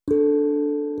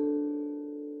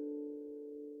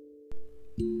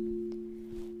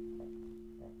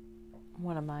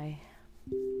of my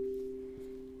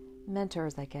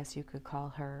mentors, I guess you could call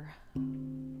her,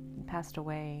 passed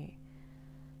away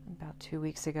about 2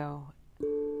 weeks ago.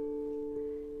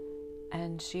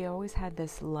 And she always had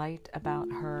this light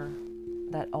about her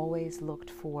that always looked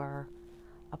for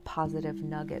a positive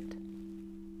nugget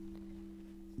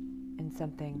in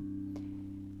something.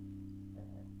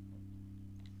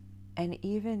 And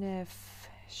even if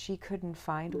she couldn't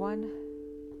find one,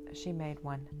 she made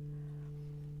one.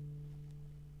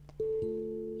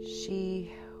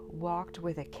 She walked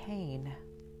with a cane.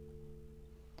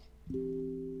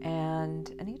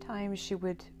 And anytime she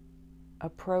would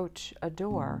approach a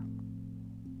door,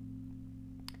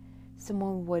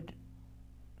 someone would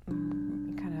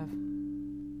kind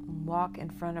of walk in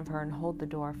front of her and hold the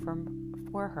door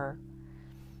for her.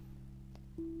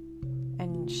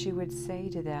 And she would say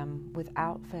to them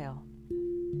without fail,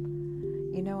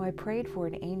 "You know, I prayed for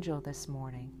an angel this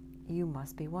morning. You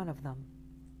must be one of them."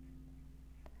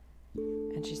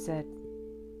 And she said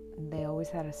they always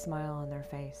had a smile on their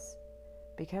face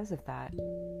because of that.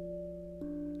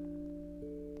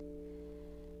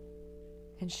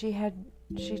 And she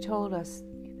told us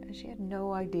she had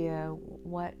no idea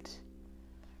what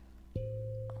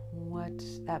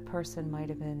that person might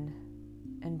have been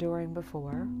enduring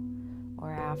before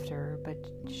or after, but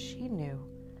she knew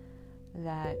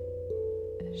that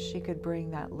she could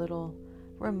bring that little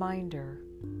reminder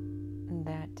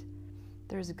that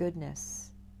there's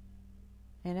goodness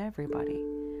in everybody.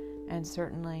 And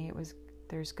certainly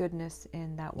there's goodness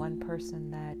in that one person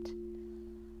that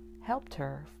helped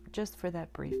her just for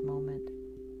that brief moment.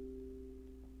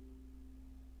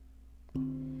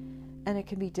 And it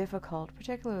can be difficult,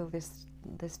 particularly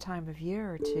this time of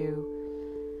year, to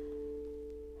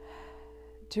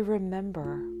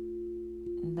remember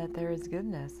that there is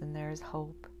goodness and there is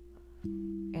hope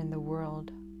in the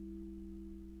world.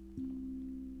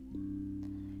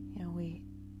 You know, we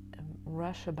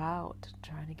rush about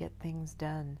trying to get things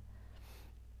done,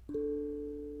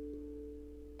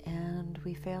 and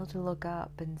we fail to look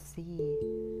up and see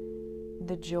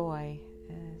the joy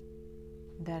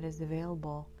that is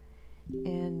available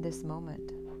in this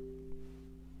moment.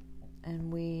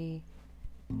 And we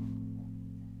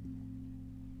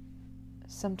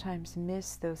sometimes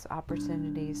miss those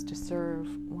opportunities to serve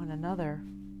one another,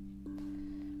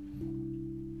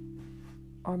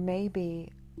 or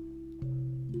maybe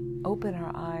open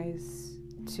our eyes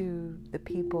to the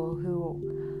people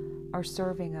who are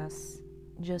serving us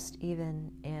just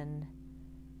even in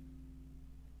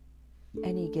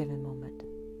any given moment.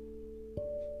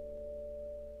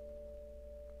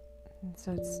 And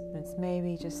so it's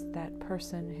maybe just that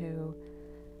person who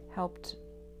helped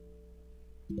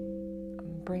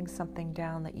bring something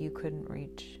down that you couldn't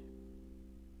reach.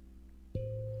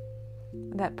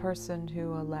 That person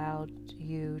who allowed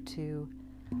you to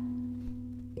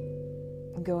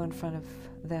go in front of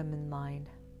them in line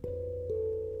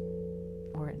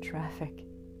or in traffic.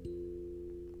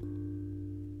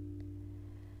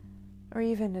 Or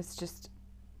even it's just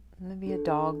maybe a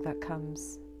dog that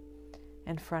comes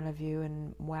in front of you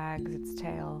and wags its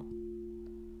tail.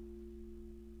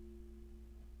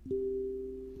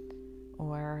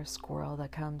 Or a squirrel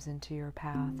that comes into your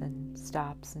path and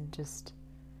stops and just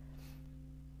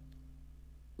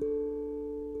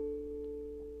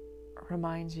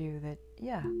reminds you that,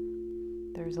 yeah,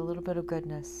 there's a little bit of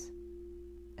goodness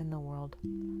in the world.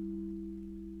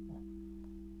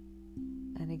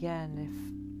 And again,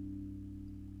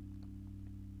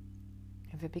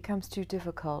 if it becomes too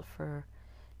difficult for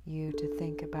you to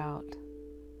think about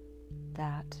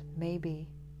that, maybe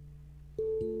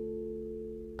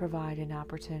provide an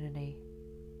opportunity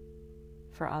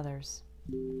for others.